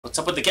What's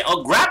up with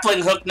the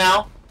grappling hook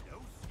now?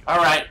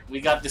 Alright,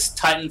 we got this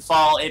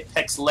Titanfall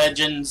Apex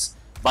Legends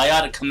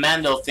Biotic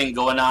Commando thing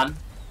going on.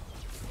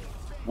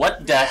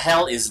 What the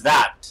hell is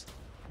that?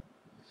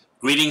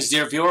 Greetings,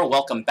 dear viewer.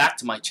 Welcome back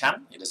to my channel.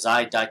 It is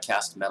I,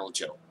 DyeCastMetal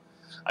Joe.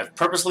 I've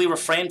purposely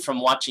refrained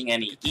from watching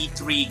any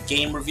E3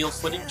 game reveal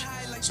footage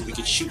so we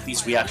could shoot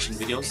these reaction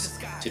videos.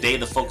 Today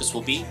the focus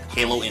will be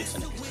Halo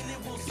Infinite.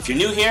 If you're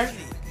new here,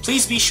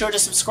 please be sure to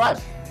subscribe.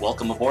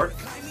 Welcome aboard.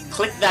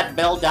 Click that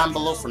bell down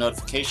below for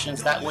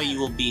notifications. That way you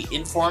will be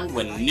informed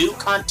when new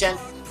content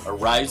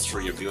arrives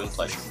for your viewing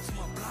pleasure.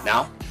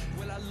 Now,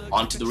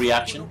 on to the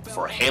reaction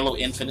for Halo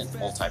Infinite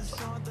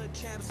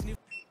multiplayer.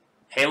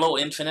 Halo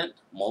Infinite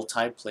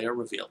multiplayer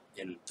reveal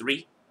in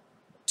 3,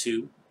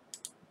 2,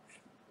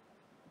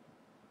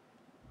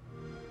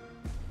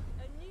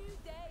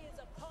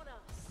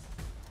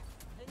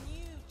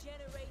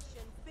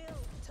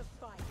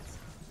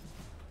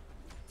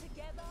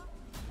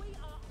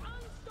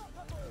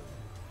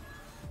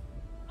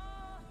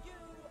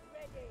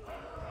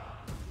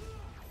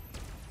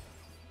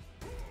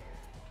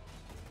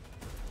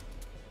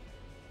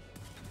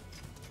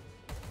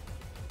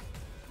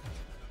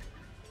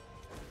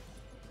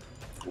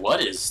 what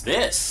is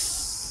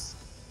this?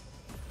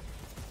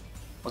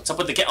 What's up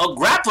with the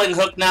grappling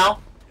hook now?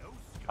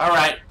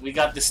 Alright, we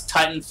got this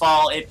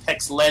Titanfall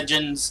Apex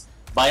Legends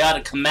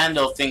Biotic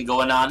Commando thing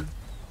going on.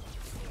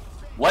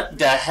 What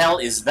the hell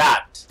is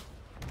that?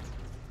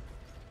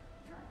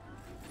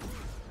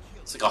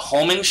 It's like a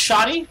homing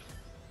shotty?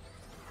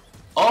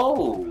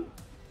 Oh!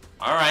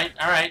 Alright,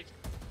 alright.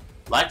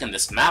 Liking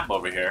this map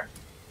over here.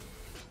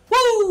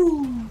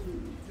 Woo!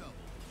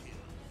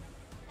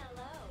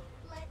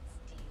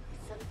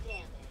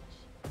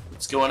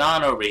 What's going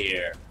on over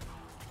here?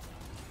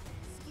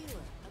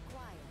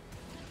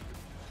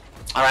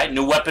 Alright,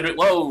 new weapon.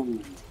 Whoa!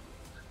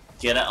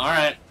 Get it.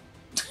 Alright.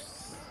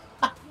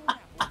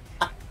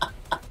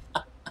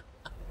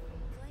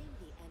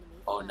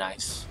 Oh,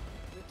 nice.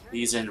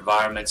 These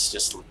environments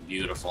just look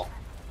beautiful.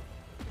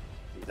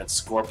 That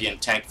Scorpion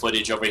tank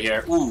footage over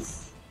here.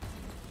 Oof.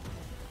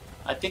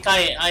 I think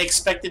I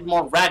expected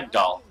more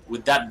ragdoll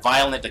with that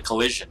violent a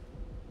collision.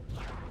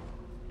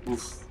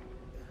 Oof.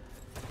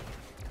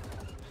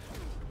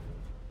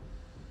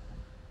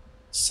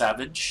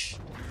 Savage.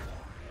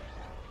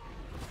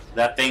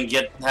 That thing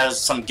has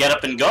some get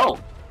up and go.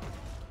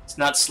 It's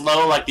not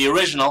slow like the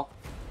original.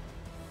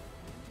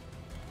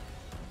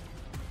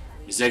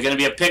 Is there gonna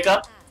be a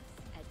pickup?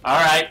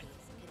 Alright.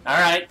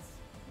 Alright.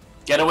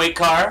 Getaway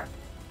car.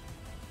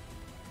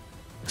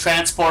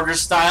 Transporter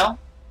style.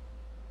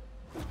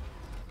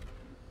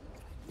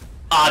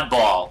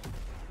 Oddball.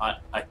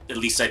 At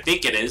least I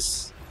think it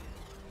is.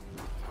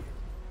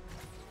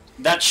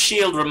 That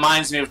shield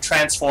reminds me of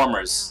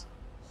Transformers.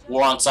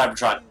 War on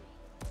Cybertron.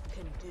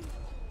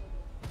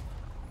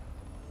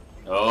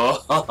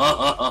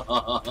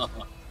 Oh,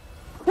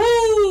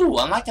 woo!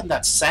 I'm liking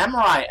that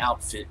samurai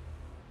outfit,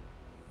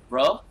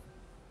 bro.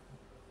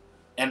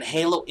 And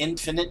Halo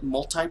Infinite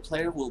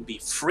multiplayer will be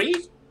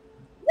free?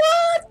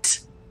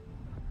 What?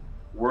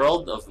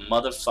 World of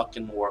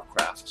motherfucking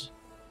Warcraft.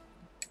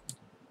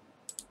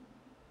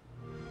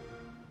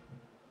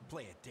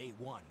 Play it day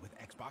one with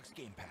Xbox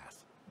Game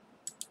Pass.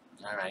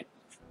 All right.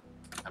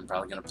 I'm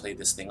probably gonna play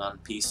this thing on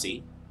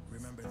PC.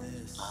 Remember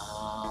this.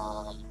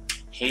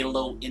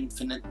 Halo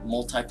Infinite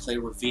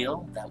multiplayer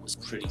reveal. That was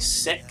pretty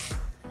sick.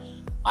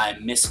 I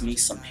miss me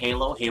some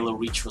Halo. Halo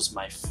Reach was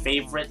my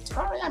favorite.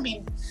 I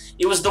mean,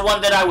 it was the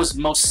one that I was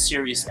most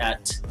serious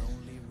at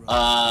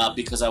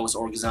because I was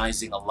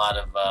organizing a lot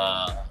of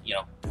you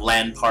know,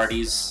 LAN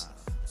parties,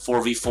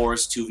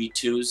 4v4s,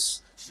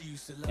 2v2s,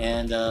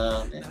 and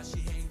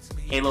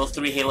Halo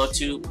 3, Halo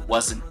 2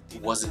 wasn't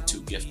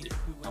too gifted.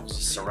 I was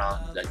just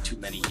surrounded by too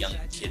many young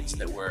kids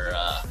that were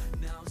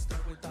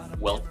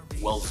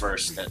well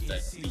versed at the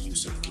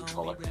use of the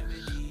controller.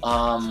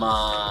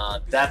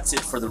 That's it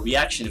for the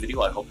reaction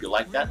video. I hope you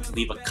like that.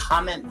 Leave a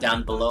comment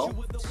down below.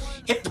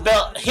 Hit the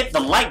bell, hit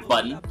the like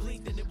button.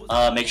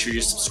 Make sure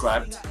you're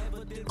subscribed.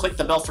 Click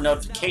the bell for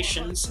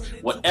notifications.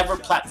 Whatever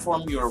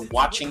platform you're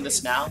watching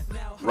this now,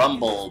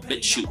 Rumble,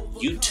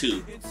 BitChute,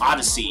 YouTube,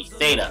 Odyssey,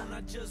 THETA.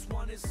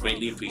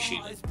 Greatly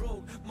appreciated.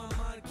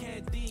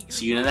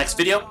 See you in the next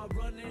video.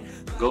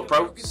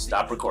 GoPro,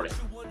 stop recording.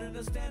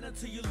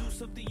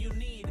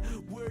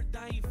 We're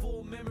dying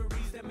for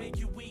memories that make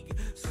you weak.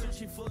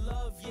 Searching for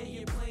love, yeah,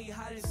 you're playing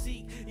hide and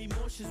seek.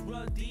 Emotions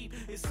run deep,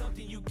 it's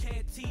something you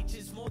can't teach.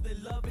 It's more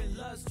than love and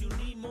lust, you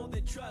need more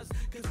than trust.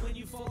 Cause when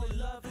you fall in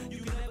love,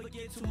 you can never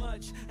get too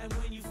much. And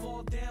when you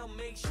fall down,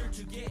 make sure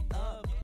to get up.